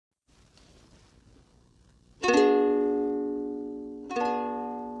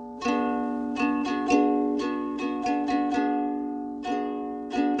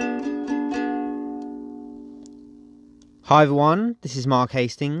Hi everyone, this is Mark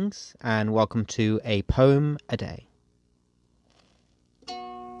Hastings and welcome to A Poem a Day.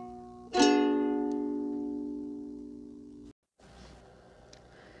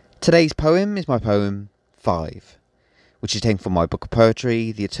 Today's poem is my poem 5, which is taken from my book of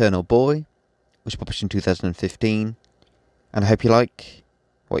poetry, The Eternal Boy, which was published in 2015, and I hope you like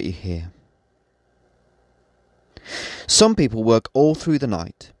what you hear. Some people work all through the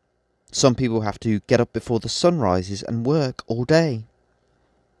night. Some people have to get up before the sun rises and work all day.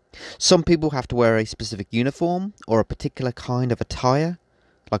 Some people have to wear a specific uniform or a particular kind of attire,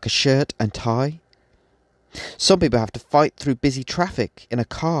 like a shirt and tie. Some people have to fight through busy traffic in a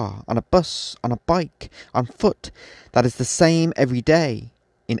car, on a bus, on a bike, on foot, that is the same every day,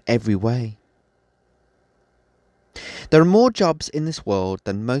 in every way. There are more jobs in this world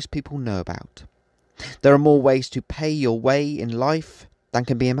than most people know about. There are more ways to pay your way in life than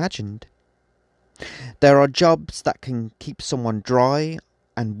can be imagined. There are jobs that can keep someone dry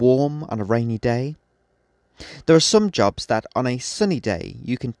and warm on a rainy day. There are some jobs that on a sunny day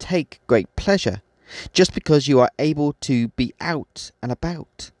you can take great pleasure just because you are able to be out and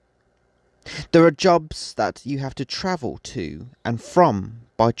about. There are jobs that you have to travel to and from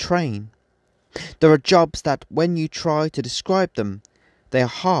by train. There are jobs that when you try to describe them, they are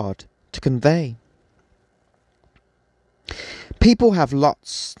hard to convey. People have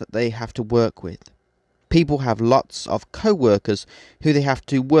lots that they have to work with. People have lots of co-workers who they have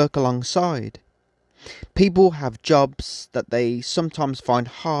to work alongside. People have jobs that they sometimes find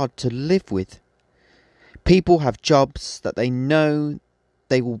hard to live with. People have jobs that they know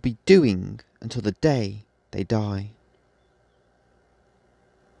they will be doing until the day they die.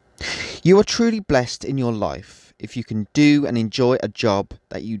 You are truly blessed in your life if you can do and enjoy a job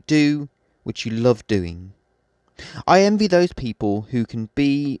that you do which you love doing. I envy those people who can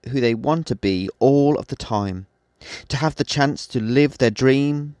be who they want to be all of the time. To have the chance to live their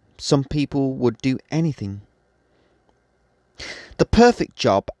dream, some people would do anything. The perfect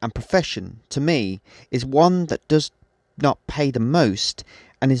job and profession, to me, is one that does not pay the most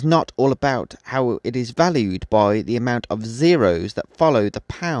and is not all about how it is valued by the amount of zeros that follow the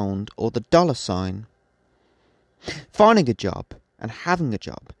pound or the dollar sign. Finding a job and having a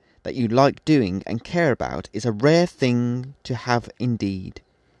job that you like doing and care about is a rare thing to have indeed.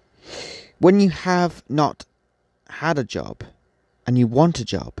 When you have not had a job and you want a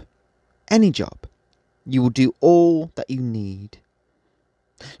job, any job, you will do all that you need.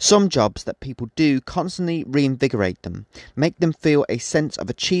 Some jobs that people do constantly reinvigorate them, make them feel a sense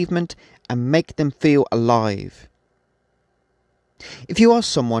of achievement and make them feel alive. If you are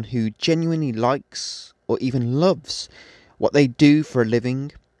someone who genuinely likes or even loves what they do for a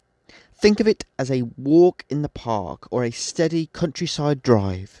living, think of it as a walk in the park or a steady countryside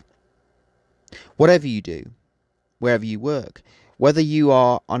drive. Whatever you do, wherever you work, whether you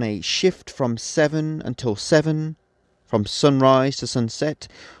are on a shift from 7 until 7, from sunrise to sunset,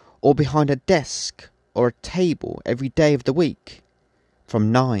 or behind a desk or a table every day of the week,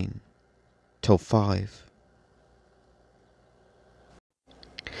 from 9 till 5.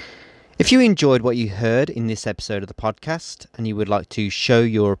 If you enjoyed what you heard in this episode of the podcast and you would like to show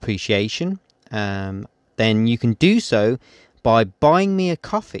your appreciation, then you can do so by buying me a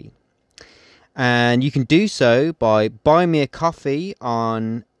coffee. And you can do so by buying me a coffee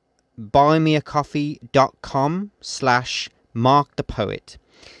on buymeacoffee.com/markthepoet.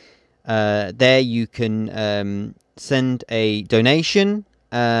 There you can send a donation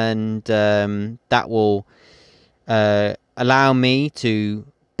and that will allow me to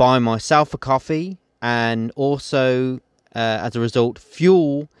buy myself a coffee and also as a result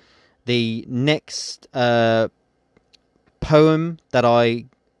fuel the next poem that I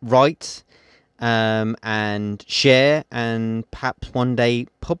write and share and perhaps one day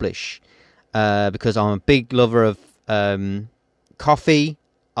publish because I'm a big lover of coffee.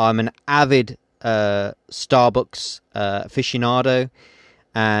 I'm an avid Starbucks aficionado,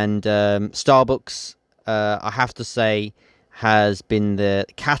 and Starbucks I have to say has been the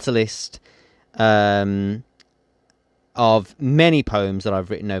catalyst of many poems that I've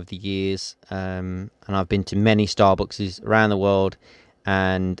written over the years, and I've been to many Starbucks around the world,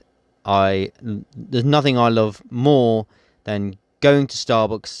 and there's nothing I love more than going to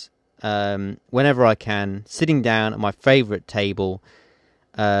Starbucks whenever I can, sitting down at my favourite table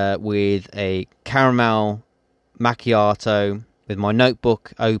with a caramel macchiato, with my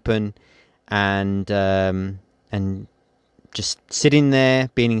notebook open, and just sitting there,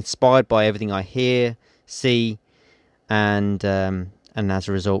 being inspired by everything I hear, see, and as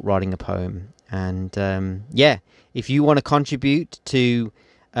a result, writing a poem. And if you want to contribute to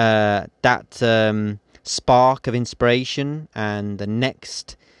that spark of inspiration and the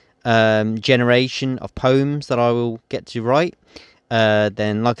next generation of poems that I will get to write,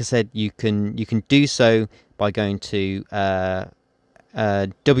 then, like I said, you can do so by going to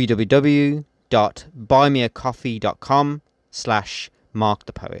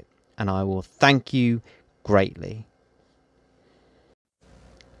www.buymeacoffee.com/markthepoet, and I will thank you greatly.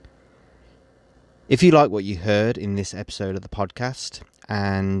 If you like what you heard in this episode of the podcast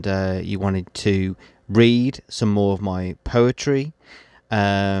and you wanted to read some more of my poetry,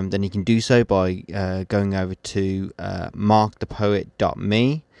 then you can do so by going over to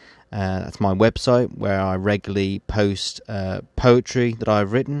markthepoet.me. That's my website where I regularly post poetry that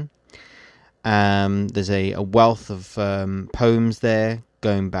I've written. There's a wealth of poems there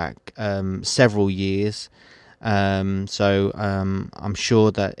going back several years. So I'm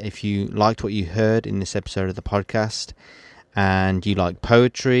sure that if you liked what you heard in this episode of the podcast and you like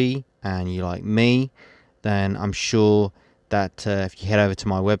poetry and you like me, then I'm sure that if you head over to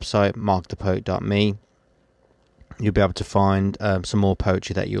my website, markthepoet.me, you'll be able to find some more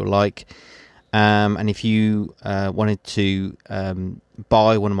poetry that you'll like. And if you wanted to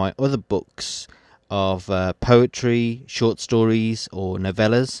buy one of my other books of poetry, short stories, or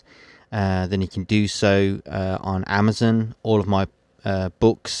novellas, then you can do so on Amazon. All of my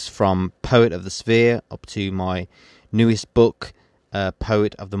books, from Poet of the Sphere up to my newest book,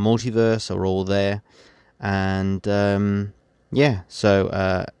 Poet of the Multiverse, are all there. And so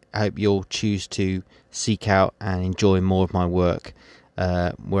I hope you'll choose to seek out and enjoy more of my work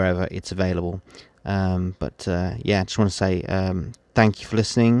wherever it's available. I just want to say thank you for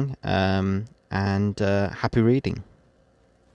listening, and happy reading.